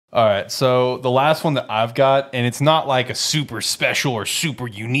All right, so the last one that I've got, and it's not like a super special or super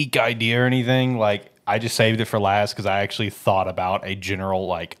unique idea or anything. Like I just saved it for last because I actually thought about a general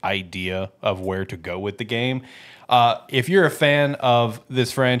like idea of where to go with the game. If you're a fan of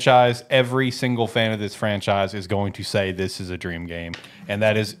this franchise, every single fan of this franchise is going to say this is a dream game, and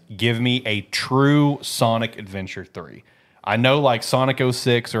that is give me a true Sonic Adventure 3. I know like Sonic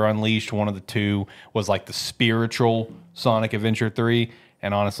 '06 or Unleashed, one of the two, was like the spiritual Sonic Adventure 3.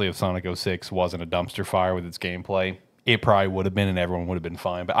 And honestly, if Sonic '06 wasn't a dumpster fire with its gameplay, it probably would have been and everyone would have been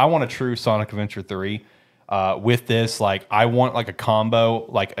fine. But I want a true Sonic Adventure 3 with this. Like, I want like a combo,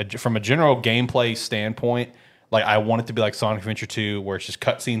 like from a general gameplay standpoint, like I want it to be like Sonic Adventure 2, where it's just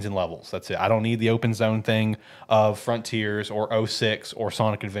cutscenes and levels. That's it. I don't need the open zone thing of Frontiers or '06 or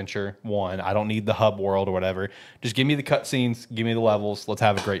Sonic Adventure 1. I don't need the hub world or whatever. Just give me the cutscenes, give me the levels. Let's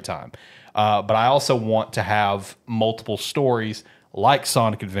have a great time. But I also want to have multiple stories like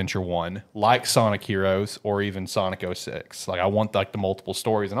Sonic Adventure 1, like Sonic Heroes, or even Sonic '06. Like I want like the multiple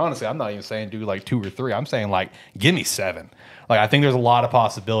stories. And honestly, I'm not even saying do like 2 or 3. I'm saying like give me 7. Like I think there's a lot of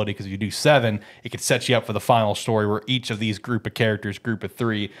possibility because if you do 7, it could set you up for the final story where each of these group of characters, group of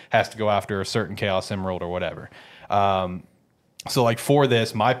 3, has to go after a certain Chaos Emerald or whatever. So like for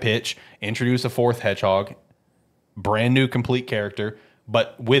this, my pitch: introduce a 4th Hedgehog, brand new complete character,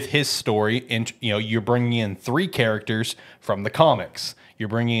 but with his story, and you're bringing in 3 characters from the comics. You're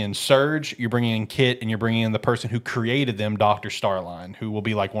bringing in Surge, you're bringing in Kit, and you're bringing in the person who created them, Dr. Starline, who will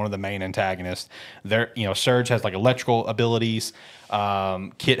be like one of the main antagonists. There, Surge has like electrical abilities.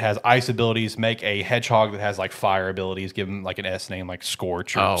 Kit has ice abilities. Make a hedgehog that has like fire abilities. Give him like an S name like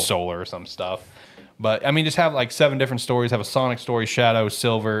Scorch or Solar or some stuff. But I mean, just have like 7 different stories. Have a Sonic story, Shadow,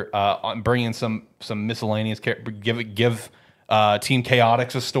 Silver. Bring in some miscellaneous character. Give Team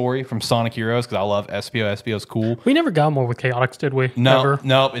Chaotix a story from Sonic Heroes because I love Espio. Espio's cool. We never got more with Chaotix, did we? No,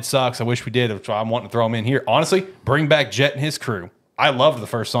 no, it sucks. I wish we did. I'm wanting to throw him in here. Honestly, bring back Jet and his crew. I loved the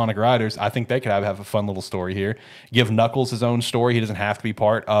first Sonic Riders. I think they could have a fun little story here. Give Knuckles his own story. He doesn't have to be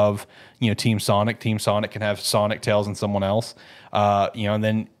part of Team Sonic. Team Sonic can have Sonic, Tails, and someone else. And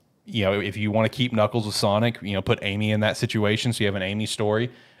then if you want to keep Knuckles with Sonic, put Amy in that situation so you have an Amy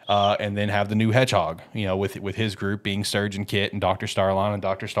story. And then have the new Hedgehog, with his group being Surge and Kit and Dr.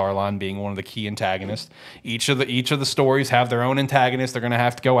 Starline being one of the key antagonists. Each of the stories have their own antagonist they're going to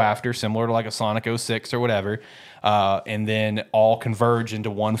have to go after, similar to like a Sonic '06 or whatever. And then all converge into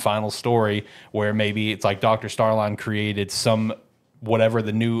one final story where maybe it's like Dr. Starline created some whatever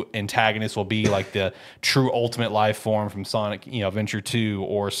the new antagonist will be, like the true ultimate life form from Sonic, Adventure 2,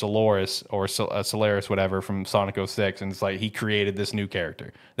 or Solaris or Solaris, whatever, from Sonic '06, and it's like he created this new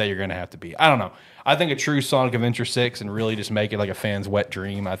character that you're going to have to be. I don't know. I think a true Sonic Adventure 6 and really just make it like a fan's wet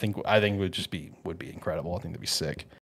dream. I think would be incredible. I think that'd be sick.